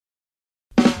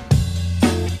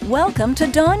Welcome to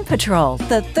Dawn Patrol,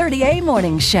 the 30A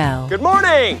Morning Show. Good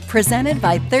morning! Presented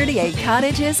by 30A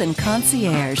Cottages and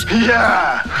Concierge.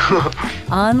 Yeah!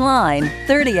 Online,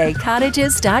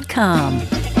 30acottages.com.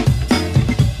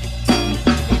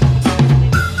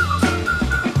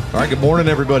 All right, good morning,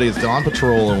 everybody. It's Dawn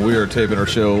Patrol, and we are taping our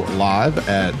show live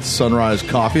at Sunrise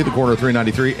Coffee, the corner of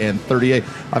 393 and 38.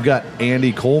 I've got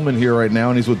Andy Coleman here right now,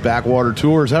 and he's with Backwater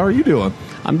Tours. How are you doing?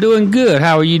 I'm doing good.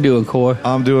 How are you doing, Corey?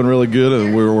 I'm doing really good,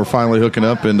 and we're finally hooking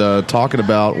up and talking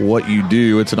about what you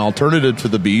do. It's an alternative to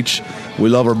the beach. We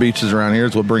love our beaches around here.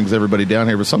 It's what brings everybody down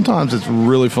here, but sometimes it's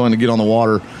really fun to get on the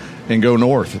water and go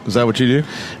north. Is that what you do?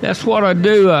 That's what I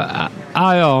do. I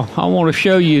want to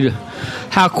show you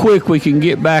how quick we can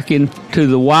get back into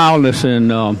the wildness and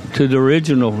to the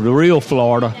real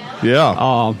Florida.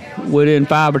 Yeah. Within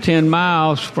 5 or 10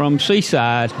 miles from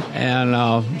Seaside,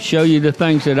 and show you the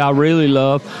things that I really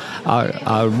love.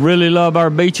 I really love our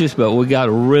beaches, but we got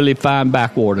really fine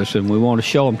backwaters, and we want to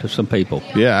show them to some people.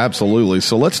 Yeah, absolutely.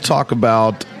 So let's talk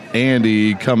about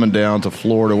Andy coming down to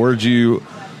Florida. Where'd you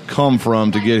come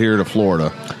from to get here to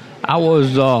Florida? I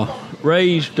was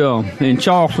raised in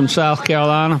Charleston, South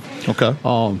Carolina. Okay.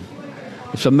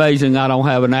 It's amazing I don't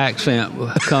have an accent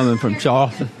coming from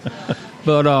Charleston.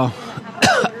 But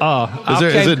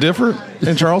is it different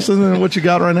in Charleston than what you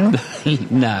got right now?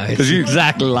 No, it's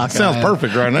exactly like sounds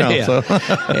perfect right now. Yeah. So.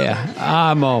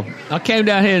 Yeah, I came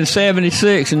down here in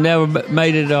 '76 and never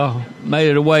made it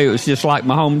away. It was just like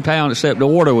my hometown, except the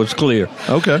water was clear.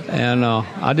 Okay. And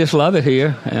I just love it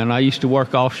here. And I used to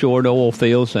work offshore the oil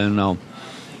fields, and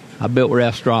I built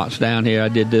restaurants down here. I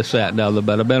did this, that, and the other,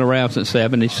 but I've been around since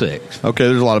 '76. Okay,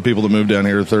 there's a lot of people that moved down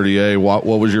here at 30A. What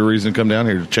was your reason to come down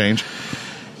here, to change?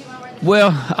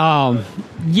 Well,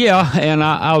 yeah, and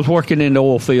I was working in the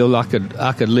oil field. I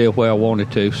could live where I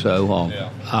wanted to, so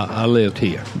I lived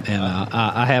here, and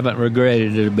I haven't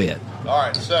regretted it a bit. All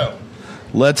right, so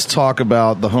let's talk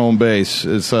about the home base.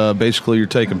 It's basically you're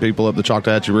taking people up the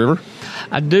Choctawhatchee River?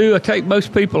 I do. I take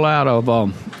most people out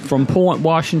of from Point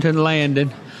Washington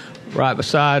Landing, right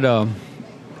beside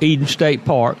Eden State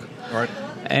Park. All right.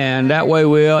 And that way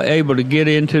we're able to get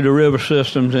into the river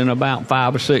systems in about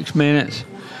 5 or 6 minutes.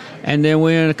 And then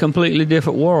we're in a completely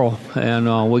different world.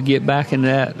 And we get back in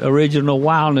that original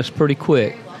wildness pretty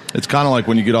quick. It's kind of like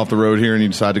when you get off the road here and you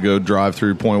decide to go drive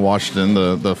through Point Washington,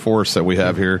 the forest that we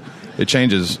have here. It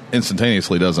changes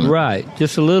instantaneously, doesn't it? Right.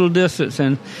 Just a little distance.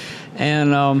 And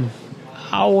I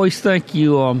always think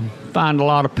you find a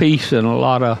lot of peace and a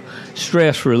lot of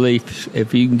stress relief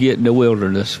if you can get in the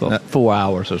wilderness for 4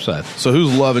 hours or so. So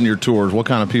who's loving your tours? What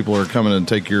kind of people are coming and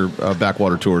take your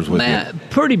backwater tours with you?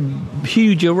 Pretty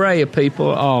huge array of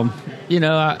people. And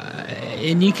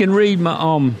you can read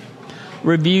my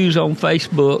reviews on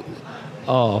Facebook,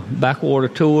 Backwater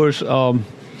Tours. I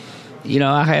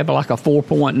have like a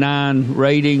 4.9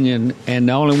 rating, and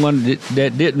the only one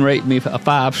that didn't rate me a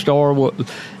 5-star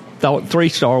thought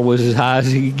 3-star was as high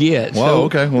as you could get. Wow, so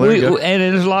okay. Well, there you go. And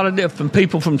there's a lot of different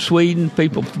people from Sweden,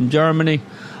 people from Germany,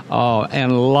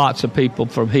 and lots of people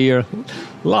from here.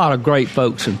 A lot of great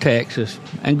folks in Texas,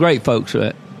 and great folks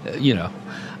that,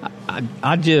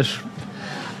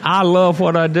 I love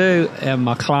what I do, and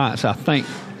my clients, I think,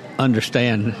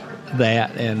 understand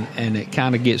that, and it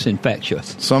kind of gets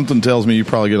infectious. Something tells me you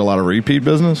probably get a lot of repeat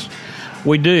business.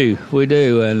 We do,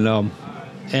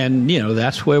 and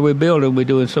that's where we're building. We're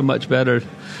doing so much better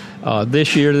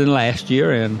this year than last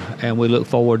year, and we look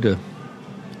forward to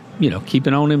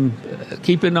keeping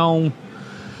on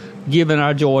giving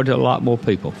our joy to a lot more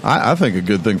people. I think a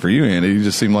good thing for you, Andy. You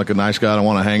just seem like a nice guy to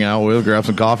want to hang out with, grab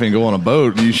some coffee, and go on a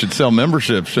boat. You should sell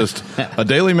memberships, just a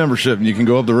daily membership, and you can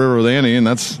go up the river with Andy, and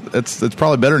that's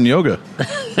probably better than yoga.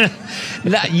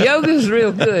 Now, yoga's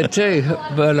real good too,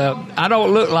 but I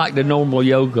don't look like the normal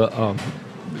yoga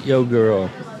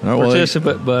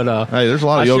participant. But hey, there's a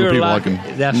lot of yoga people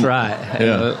like that's right.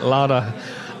 Yeah.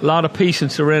 A lot of peace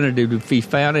and serenity to be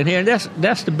found in here, and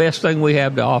that's the best thing we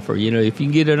have to offer. If you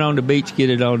can get it on the beach, get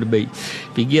it on the beach.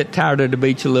 If you get tired of the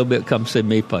beach a little bit, come see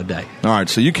me for a day. All right,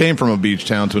 so you came from a beach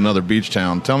town to another beach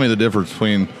town. Tell me the difference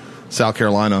between South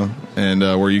Carolina and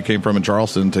where you came from in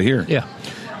Charleston to here. Yeah,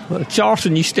 well,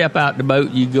 Charleston, you step out the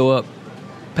boat, you go up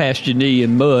past your knee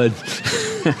in mud.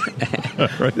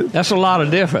 Right. That's a lot of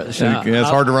difference. It's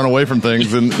hard to run away from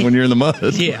things when you're in the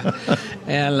mud. Yeah,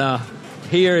 and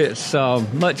here it's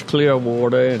much clearer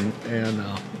water and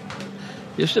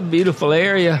just a beautiful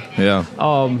area. Yeah.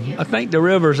 I think the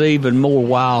river's even more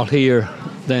wild here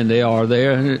than they are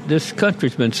there. This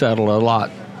country's been settled a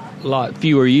lot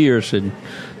fewer years than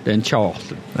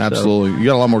Charleston. Absolutely. So, you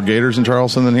got a lot more gators in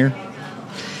Charleston than here?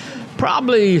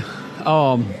 Probably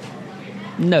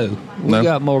No, we No?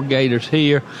 got more gators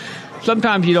here.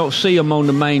 Sometimes you don't see them on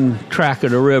the main track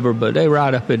of the river, but they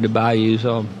right up in the bayous.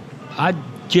 I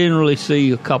generally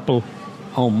see a couple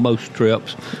on most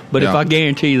trips, but if Yeah. I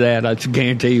guarantee that, I just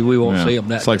guarantee you we won't see them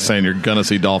that It's like day. saying you're going to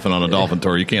see dolphin on a dolphin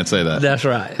tour. You can't say that. That's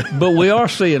right. But we are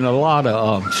seeing a lot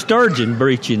of sturgeon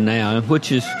breaching now,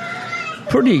 which is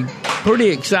pretty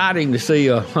exciting to see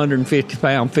a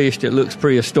 150-pound fish that looks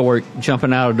prehistoric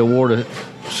jumping out of the water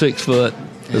 6 foot.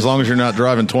 As long as you're not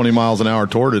driving 20 miles an hour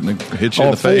toward it and it hits you in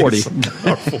Or the 40.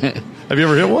 face. Have you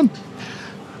ever hit one?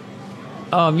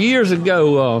 Years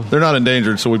ago, They're not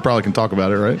endangered, so we probably can talk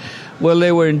about it, right? well,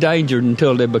 they were endangered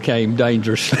until they became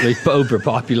dangerously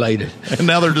overpopulated. And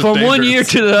now they're just From dangerous. one year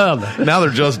to the other. Now they're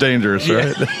just dangerous,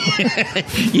 right?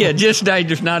 Yeah, just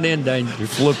dangerous, not endangered.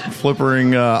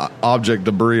 Flippering object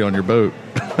debris on your boat.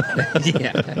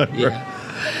 Yeah.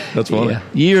 That's funny. Yeah.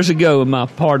 Years ago, my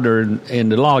partner in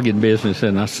the logging business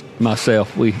and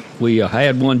myself, we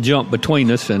had one jump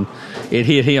between us, and it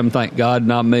hit him, thank God,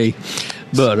 not me.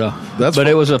 But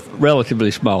it was a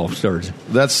relatively small sturgeon.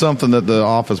 That's something that the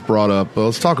office brought up.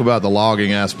 Let's talk about the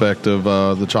logging aspect of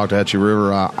the Choctawhatchee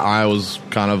River. I was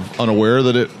kind of unaware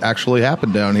that it actually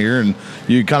happened down here, and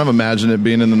you kind of imagine it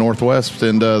being in the Northwest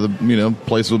and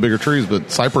places with bigger trees.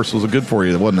 But cypress was good for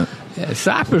you, wasn't it? Yeah,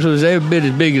 cypress was every bit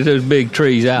as big as those big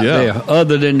trees out Yeah. there,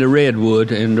 other than the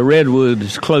redwood, and the redwood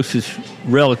is closest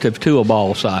relative to a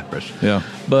ball cypress. Yeah.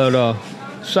 But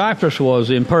cypress was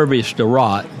impervious to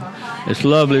rot. It's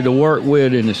lovely to work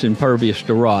with, and it's impervious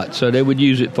to rot. So they would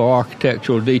use it for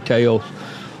architectural details,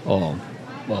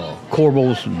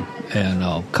 corbels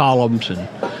and columns and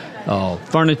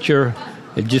furniture.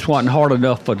 It just wasn't hard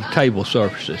enough for the table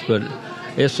surfaces. But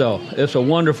it's a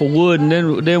wonderful wood. And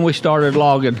then we started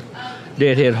logging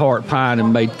deadhead heart pine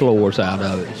and made floors out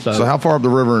of it. So how far up the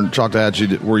river in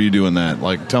Choctawhatchee were you doing that?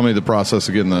 Like, tell me the process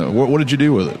of getting what did you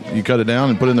do with it? You cut it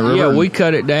down and put it in the river? Yeah, we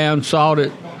cut it down, sawed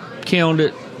it, kilned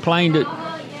it, planed it,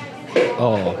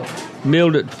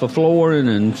 milled it for flooring,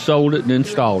 and sold it and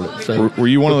installed it. So, Were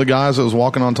you one of the guys that was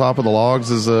walking on top of the logs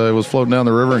as it was floating down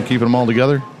the river and keeping them all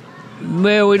together?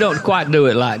 well, we don't quite do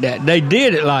it like that. They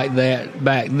did it like that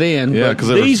back then. Yeah, but 'cause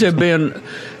they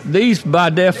these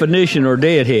by definition are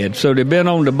deadheads, so they've been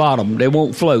on the bottom. They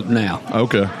won't float now.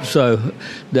 Okay. So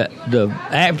the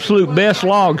absolute best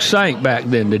logs sank back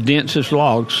then. The densest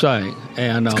logs sank.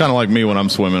 And It's kind of like me when I'm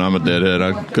swimming. I'm a deadhead.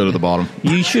 I go to the bottom.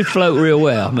 you should float real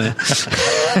well, man.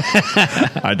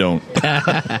 I don't.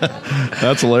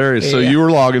 That's hilarious. So Yeah. you were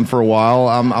logging for a while.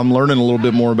 I'm learning a little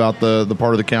bit more about the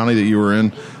part of the county that you were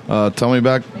in. Tell me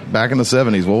back in the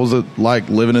 70s. What was it like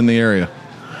living in the area?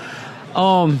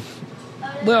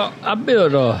 Well, I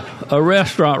built a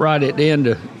restaurant right at the end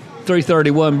of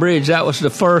 331 Bridge. That was the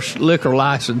first liquor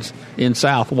license in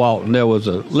South Walton. There was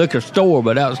a liquor store,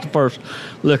 but that was the first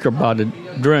liquor by the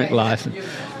drink license.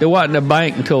 There wasn't a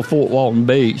bank until Fort Walton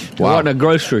Beach. There Wow. wasn't a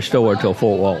grocery store until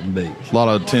Fort Walton Beach. A lot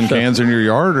of tin cans in your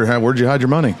yard, or where'd you hide your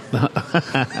money?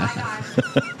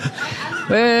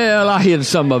 Well, I hid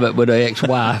some of it with an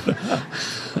ex-wife.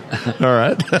 All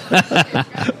right.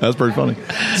 That's pretty funny.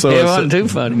 So It wasn't too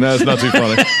funny. No, it's not too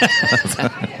funny.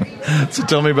 So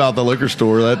tell me about the liquor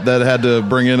store. That had to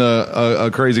bring in a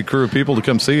crazy crew of people to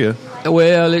come see you.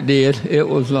 Well, it did. It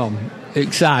was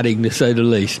exciting, to say the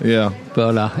least. Yeah.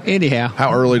 But anyhow.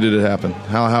 How early did it happen?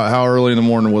 How early in the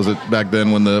morning was it back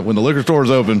then when the liquor store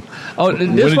was open? Oh, When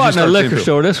did this you wasn't start a seeing liquor people?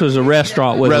 store. This was a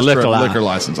restaurant with a liquor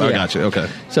license. I Yeah. got you. Okay.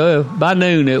 So by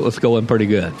noon, it was going pretty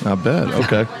good. I bet.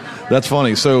 Okay. That's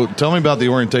funny. So tell me about the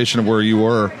orientation of where you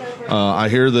were. I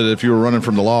hear that if you were running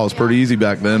from the law, it was pretty easy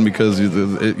back then because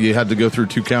you had to go through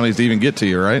 2 counties to even get to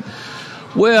you, right?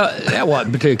 Well, that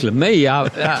wasn't particularly me.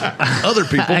 Other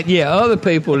people. Yeah, other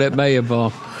people that may have.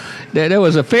 There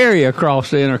was a ferry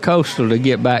across the intercoastal to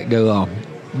get back to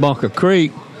Bunker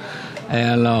Creek,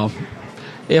 and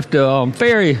if the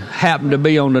ferry happened to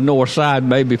be on the north side,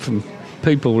 maybe from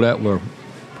people that were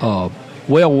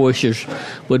well wishers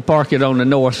would park it on the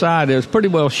north side. It was pretty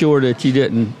well sure that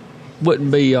you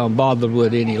wouldn't be bothered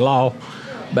with any law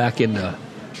back in the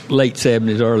late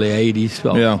 70s, early 80s.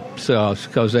 Yeah. So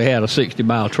because they had a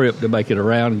 60-mile trip to make it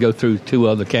around and go through 2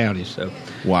 other counties. So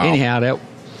Wow. anyhow,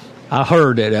 I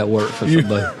heard that worked for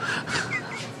somebody.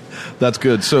 That's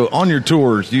good. So on your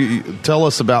tours, you tell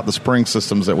us about the spring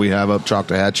systems that we have up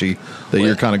Choctawhatchee that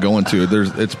you're kind of going to.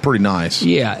 It's pretty nice.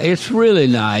 Yeah, it's really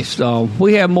nice.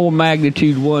 We have more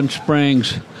magnitude 1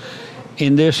 springs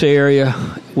in this area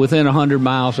within 100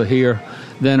 miles of here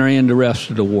than are in the rest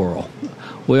of the world.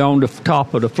 we're on the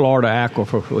top of the Florida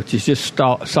Aquifer, which is just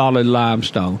solid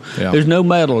limestone. Yeah. There's no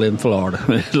metal in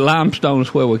Florida. Limestone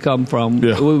is where we come from.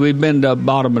 Yeah. We've been to the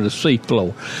bottom of the sea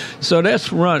floor. So that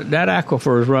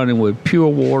aquifer is running with pure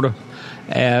water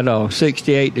at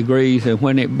 68 degrees, and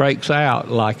when it breaks out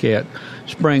like at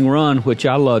Spring Run, which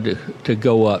I love to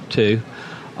go up to,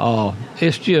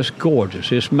 it's just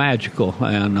gorgeous. It's magical,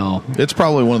 and it's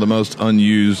probably one of the most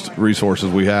unused resources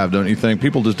we have, don't you think?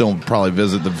 People just don't probably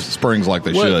visit the springs like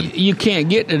they should. You can't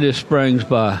get to the springs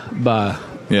by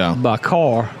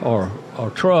car or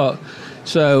truck.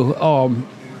 So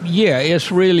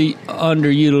it's really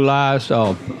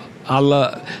underutilized.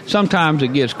 Sometimes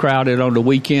it gets crowded on the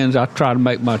weekends. I try to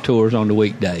make my tours on the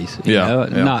weekdays.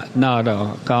 Not I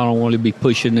don't want to be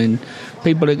pushing in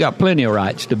people that got plenty of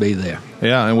rights to be there.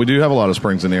 Yeah, and we do have a lot of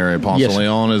springs in the area. Ponce de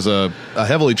Leon is a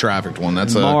heavily trafficked one.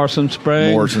 That's Morrison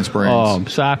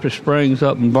Springs. Cypress Springs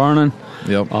up in Vernon.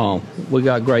 Yep. We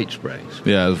got great springs.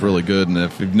 Yeah, it's really good. And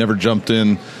if you've never jumped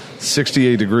in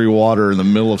 68-degree water in the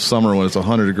middle of summer when it's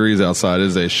 100 degrees outside, it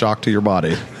is a shock to your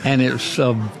body. And it's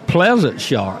a pleasant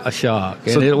shock.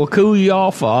 And it will cool you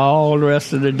off for all the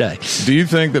rest of the day. Do you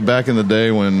think that back in the day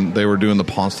when they were doing the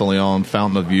Ponce de Leon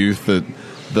Fountain of Youth, that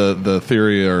the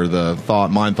theory or the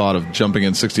mind thought of jumping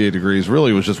in 68 degrees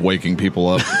really was just waking people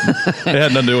up? It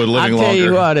had nothing to do with living longer. I tell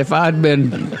you what, if I'd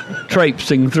been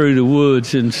traipsing through the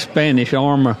woods in Spanish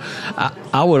armor,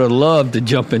 I would have loved to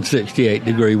jump in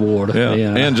 68-degree water.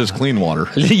 Yeah, and just clean water.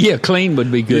 Yeah, clean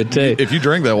would be good, too. If you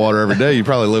drank that water every day, you'd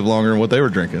probably live longer than what they were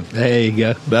drinking. There you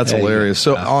go. That's hilarious.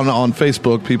 So on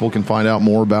Facebook, people can find out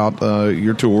more about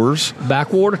your tours.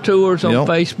 Backwater Tours on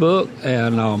Facebook,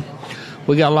 and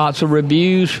we got lots of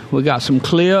reviews. We got some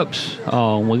clips.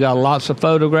 We got lots of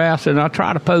photographs, and I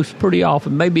try to post pretty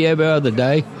often, maybe every other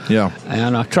day. Yeah.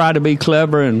 And I try to be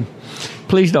clever, and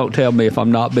please don't tell me if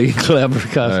I'm not being clever,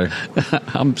 because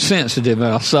I'm sensitive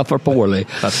and I suffer poorly.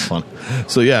 That's fun.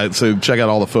 So check out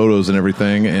all the photos and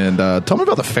everything, and tell me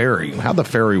about the ferry. How'd the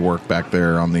ferry work back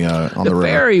there on the river? The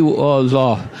ferry was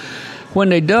when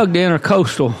they dug the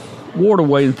intercoastal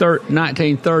waterway in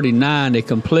 1939, they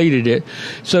completed it.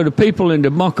 So the people in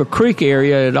the Bunker Creek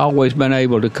area had always been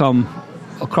able to come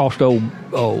across the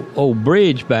old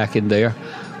bridge back in there,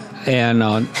 and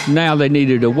now they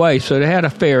needed a way. So they had a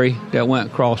ferry that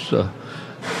went across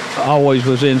always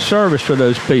was in service for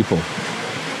those people.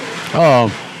 You're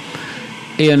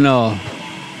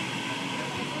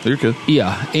good.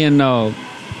 Yeah, in the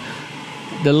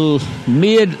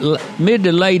mid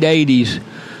to late 80s,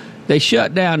 they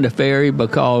shut down the ferry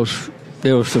because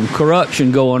there was some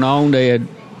corruption going on. They had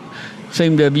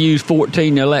seemed to have used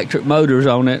 14 electric motors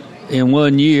on it in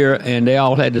 1 year, and they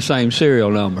all had the same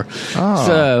serial number. Oh.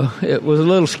 So it was a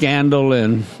little scandal,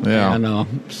 and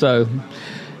so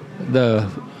the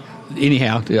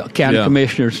county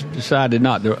commissioners decided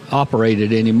not to operate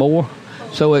it anymore.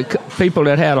 So people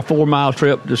that had a 4-mile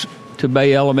trip to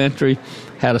Bay Elementary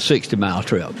had a 60-mile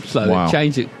trip. So it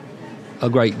changed it a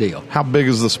great deal. How big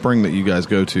is the spring that you guys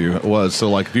go to?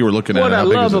 So like if you were looking at what it, I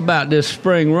love about this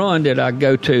spring run that I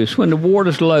go to is when the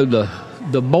water's low, the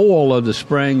boil of the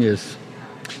spring is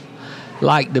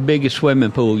like the biggest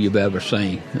swimming pool you've ever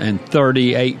seen, and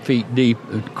 38 feet deep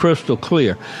and crystal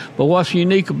clear. But what's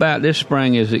unique about this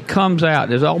spring is it comes out,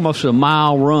 there's almost a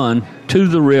mile run to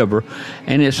the river,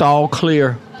 and it's all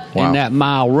clear in that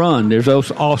mile run. There's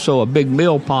also a big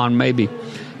mill pond, maybe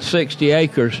 60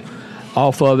 acres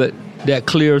off of it, that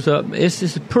clears up. It's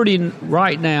just pretty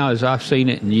right now as I've seen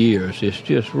it in years. It's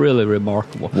just really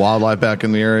remarkable. Wildlife back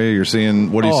in the area, you're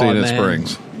seeing, what are you seeing in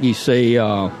Springs? You see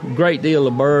a great deal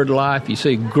of bird life. You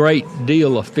see a great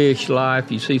deal of fish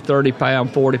life. You see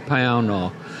 30-pound,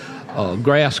 40-pound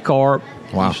grass carp.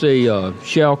 Wow. You see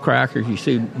shell crackers. You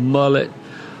see mullet.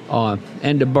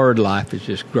 And the bird life is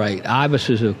just great.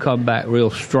 Ibises have come back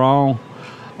real strong.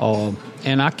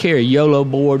 And I carry YOLO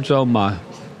boards on my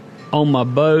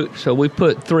boat, so we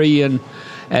put 3 in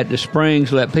at the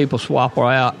springs, let people swap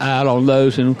out on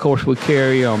those, and of course we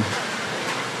carry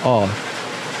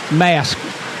mask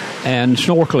and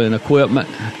snorkeling equipment,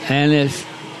 and it's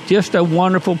just a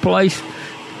wonderful place.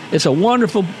 It's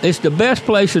the best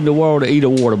place in the world to eat a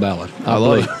watermelon. I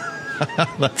love it.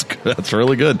 That's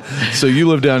really good. So you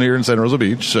live down here in Santa Rosa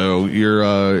Beach, so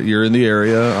you're in the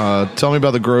area. Tell me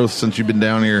about the growth since you've been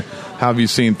down here. How have you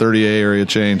seen 30A area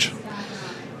change?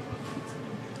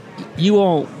 You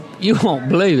won't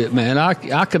believe it, man.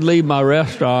 I could leave my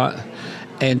restaurant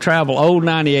and travel Old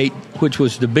 98, which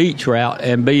was the beach route,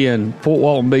 and be in Fort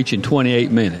Walton Beach in 28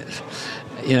 minutes.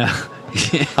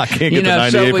 I can't get the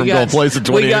 98 from Gold Place in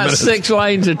 28 minutes. We got 6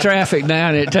 lanes of traffic now,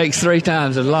 and it takes 3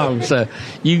 times as long. So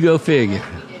you go figure.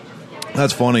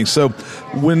 That's funny. So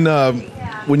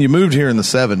when you moved here in the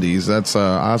 70s,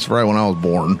 that's right when I was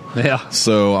born. Yeah.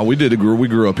 So we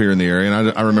grew up here in the area,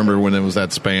 and I remember when it was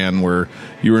that span where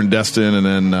you were in Destin, and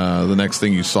then the next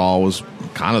thing you saw was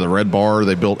kind of the Red Bar.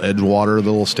 They built Edgewater,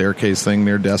 the little staircase thing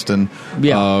near Destin.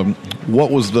 Yeah.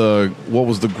 What was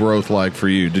the growth like for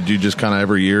you? Did you just kind of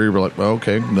every year you were like, well,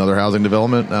 okay, another housing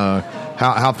development?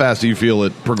 How fast do you feel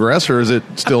it progress, or is it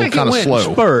still kind of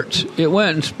slow? It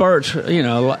went in spurts,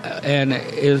 and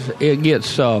it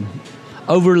gets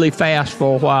overly fast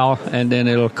for a while, and then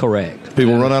it'll correct.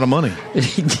 People run out of money.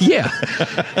 Yeah.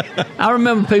 I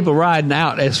remember people riding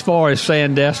out as far as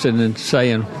Sandestin and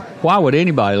saying, why would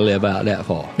anybody live out that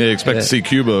far? Yeah, you expect to see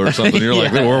Cuba or something. You're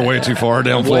like, we're way too far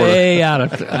down Florida. Way out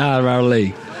of our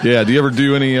league. Yeah, do you ever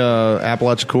do any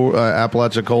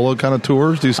Apalachicola kind of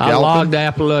tours? Do you scalp I logged the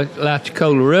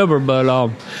Apalachicola River,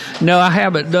 but no, I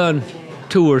haven't done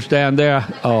tours down there.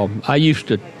 I used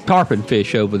to tarpon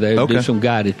fish over there, do some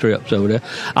guided trips over there.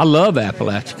 I love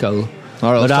Apalachicola.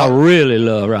 All right, but I really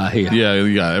love right here. Yeah,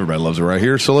 everybody loves it right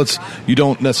here. So you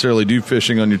don't necessarily do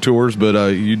fishing on your tours,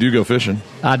 but you do go fishing.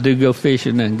 I do go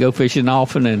fishing and go fishing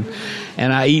often,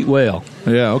 and I eat well.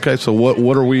 Yeah, okay. So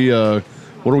what are we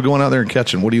going out there and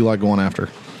catching? What do you like going after?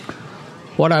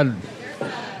 What I'd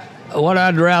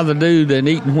rather do than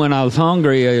eating when I was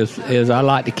hungry is I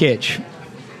like to catch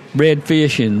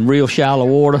redfish in real shallow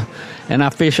water, and I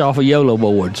fish off of YOLO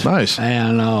boards. Nice.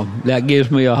 And that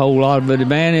gives me a whole lot of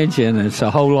advantage, and it's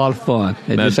a whole lot of fun.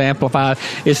 It just amplifies.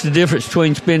 It's the difference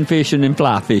between spin fishing and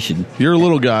fly fishing. You're a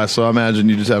little guy, so I imagine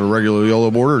you just have a regular YOLO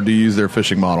board, or do you use their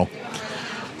fishing model?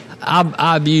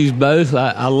 I've used both.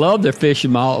 I love their fishing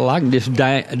model. I can just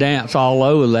dance all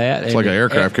over that. It's like an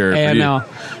aircraft carrier for you.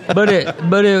 But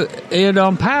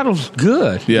it paddles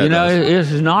good. Yeah, it's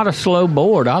not a slow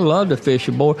board. I love to fish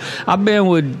a board. I've been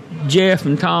with Jeff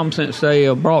and Tom since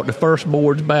they brought the first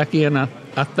boards back in. I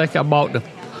think I bought the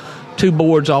 2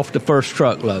 boards off the first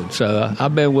truckload. So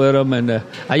I've been with them, and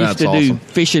I used to do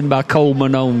fishing by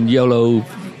Coleman on YOLO.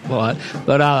 But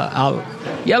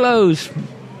YOLO's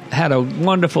had a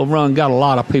wonderful run, got a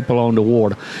lot of people on the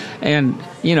water. And,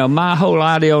 my whole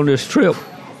idea on this trip,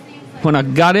 when I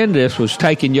got into this, was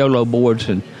taking YOLO boards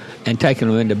and taking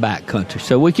them into backcountry.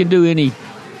 So we can do any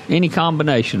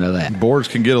combination of that. Boards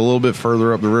can get a little bit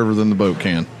further up the river than the boat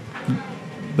can.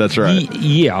 That's right.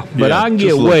 Yeah, but I can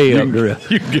get way up the river.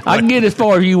 I can get as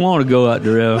far as you want to go up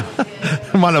the river.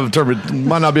 might not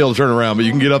be able to turn around, but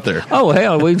you can get up there. Oh,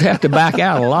 hell, we'd have to back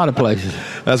out a lot of places.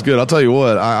 That's good. I'll tell you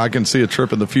what, I can see a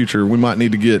trip in the future. We might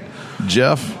need to get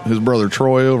Jeff, his brother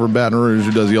Troy over in Baton Rouge,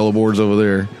 who does YOLO boards over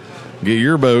there. Get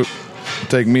your boat,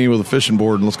 take me with a fishing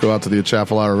board, and let's go out to the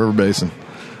Atchafalaya River Basin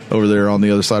over there on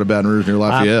the other side of Baton Rouge near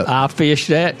Lafayette. I fished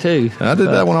that, too. I did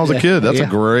that when I was a kid. That's a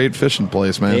great fishing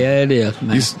place, man. Yeah, it is,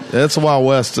 man. That's the Wild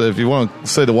West. If you want to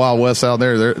say the Wild West out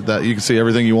there, that you can see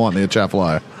everything you want in the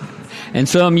Atchafalaya. And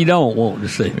some you don't want to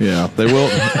see. Yeah, they will,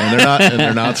 and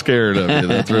they're not scared of you.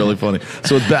 That's really funny.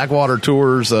 So with Backwater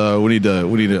Tours, we need to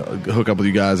hook up with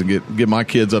you guys and get my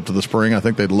kids up to the spring. I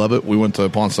think they'd love it. We went to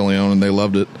Ponce de Leon and they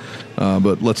loved it.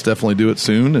 But let's definitely do it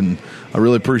soon. And I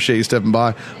really appreciate you stepping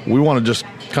by. We want to just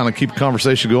kind of keep the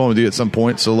conversation going with you at some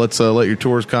point. So let's let your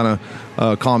tours kind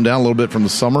of calm down a little bit from the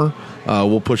summer.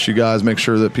 We'll push you guys, make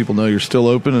sure that people know you're still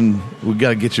open, and we got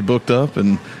to get you booked up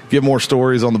and get more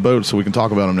stories on the boat so we can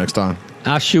talk about them next time.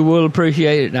 I sure will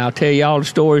appreciate it, and I'll tell you all the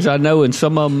stories I know, and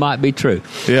some of them might be true.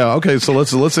 Yeah, okay, so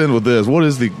let's end with this. What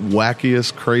is the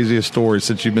wackiest, craziest story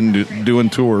since you've been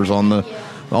doing tours on the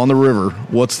river?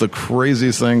 What's the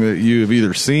craziest thing that you have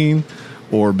either seen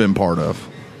or been part of?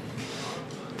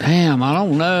 Damn, I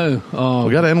don't know.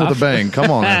 We got to end with a bang.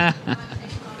 Come on, man.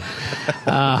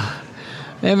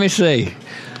 Let me see.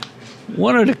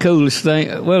 One of the coolest things,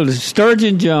 the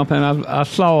sturgeon jumping. I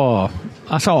saw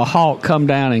a hawk come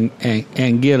down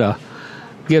and get a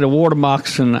water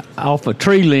moccasin off a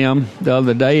tree limb the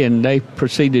other day, and they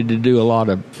proceeded to do a lot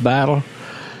of battle.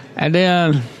 And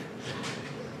then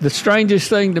the strangest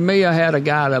thing to me, I had a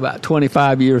guy about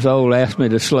 25 years old ask me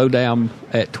to slow down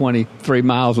at 23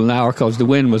 miles an hour because the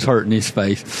wind was hurting his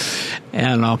face.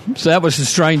 And so that was the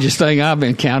strangest thing I've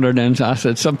encountered. And I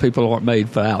said, some people aren't made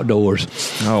for outdoors.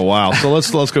 Oh, wow. So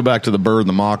let's go back to the bird and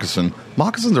the moccasin.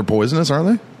 Moccasins are poisonous,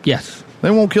 aren't they? Yes. They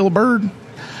won't kill a bird?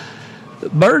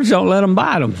 Birds don't let them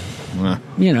bite them.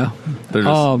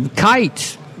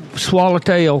 Kites,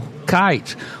 swallowtail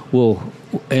kites will,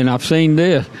 and I've seen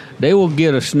this, they will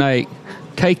get a snake,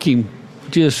 take him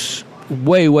just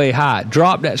way, way high,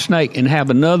 drop that snake, and have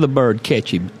another bird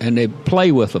catch him, and they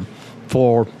play with him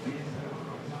for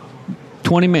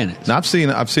 20 minutes. Now, I've seen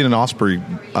an osprey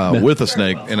with a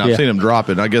snake, and I've seen them drop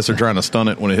it. I guess they're trying to stun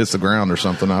it when it hits the ground or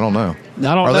something. I don't know.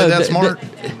 Are they that smart?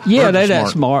 Yeah, they're that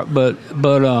smart. But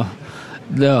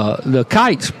the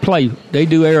kites they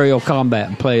do aerial combat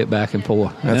and play it back and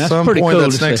forth. And At some point,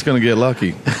 that snake's going to get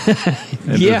lucky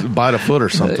and just bite a foot or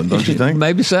something, don't you think?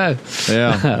 Maybe so.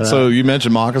 Yeah. So you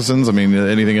mentioned moccasins. I mean,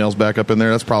 anything else back up in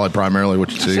there? That's probably primarily what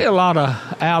you see. I see a lot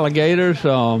of alligators.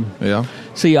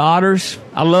 See otters.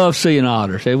 I love seeing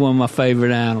otters. They're one of my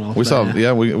favorite animals. We saw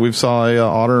a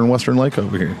otter in Western Lake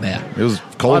over here. Yeah. It was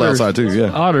cold outside too.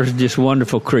 Yeah. Otters are just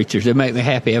wonderful creatures. They make me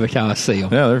happy every time I see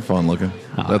them. Yeah, they're fun looking.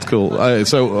 That's cool. Back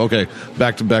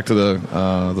to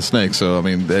the snakes. So I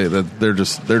mean, they're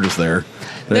just there.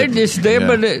 They're just there,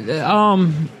 but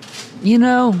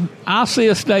I'll see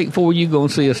a snake before you go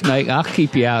and see a snake. I'll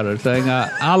keep you out of the thing.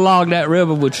 I log that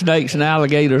river with snakes and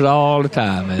alligators all the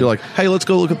time, man. You're like, hey, let's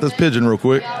go look at this pigeon real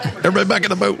quick. Everybody back in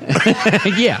the boat.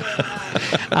 Yeah.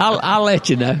 I'll let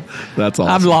you know. That's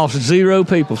awesome. I've lost 0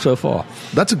 people so far.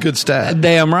 That's a good stat.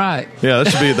 Damn right. Yeah,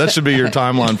 that should be your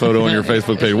timeline photo on your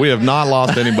Facebook page. We have not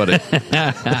lost anybody.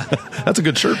 That's a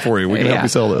good shirt for you. We can help you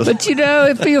sell this. But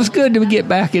it feels good to get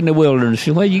back in the wilderness.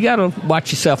 Well, you got to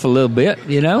watch yourself a little bit.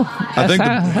 I think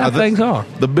how things are.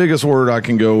 The biggest word I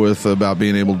can go with about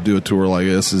being able to do a tour like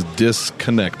this is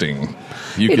disconnecting.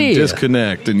 You can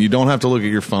disconnect, and you don't have to look at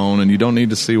your phone, and you don't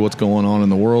need to see what's going on in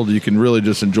the world. You can really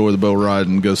just enjoy the boat ride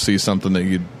and go see something that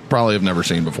you'd probably have never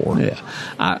seen before. Yeah.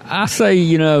 I say,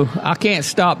 I can't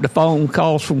stop the phone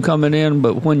calls from coming in,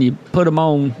 but when you put them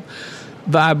on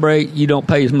vibrate, you don't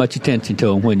pay as much attention to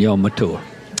them when you're on my tour.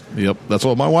 Yep, that's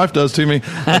what my wife does to me.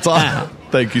 That's all.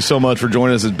 Thank you so much for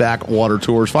joining us at Backwater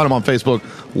Tours. Find them on Facebook.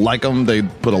 Like them. They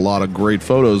put a lot of great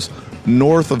photos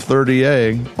north of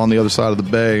 30A on the other side of the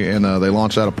bay, and they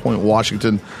launched out of Point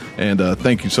Washington. And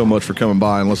thank you so much for coming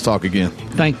by, and let's talk again.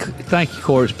 Thank you,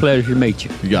 Corey. It's a pleasure to meet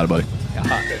you. You got it, buddy.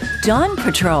 Dawn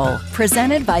Patrol,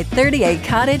 presented by 38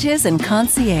 Cottages and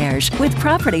Concierge, with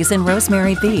properties in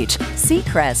Rosemary Beach,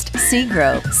 Seacrest,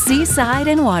 Seagrove, Seaside,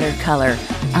 and Watercolor.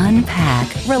 Unpack,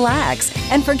 relax,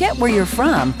 and forget where you're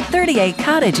from.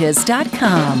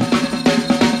 38cottages.com.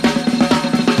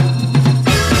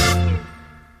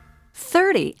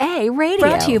 30A Radio.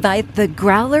 Brought to you by The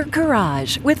Growler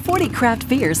Garage, with 40 craft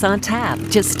beers on tap,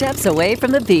 just steps away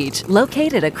from the beach.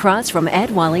 Located across from Ed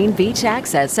Walleen Beach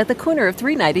Access at the corner of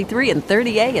 393 and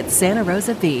 30A at Santa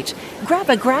Rosa Beach. Grab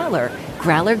a growler.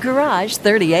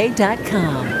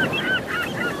 GrowlerGarage30A.com.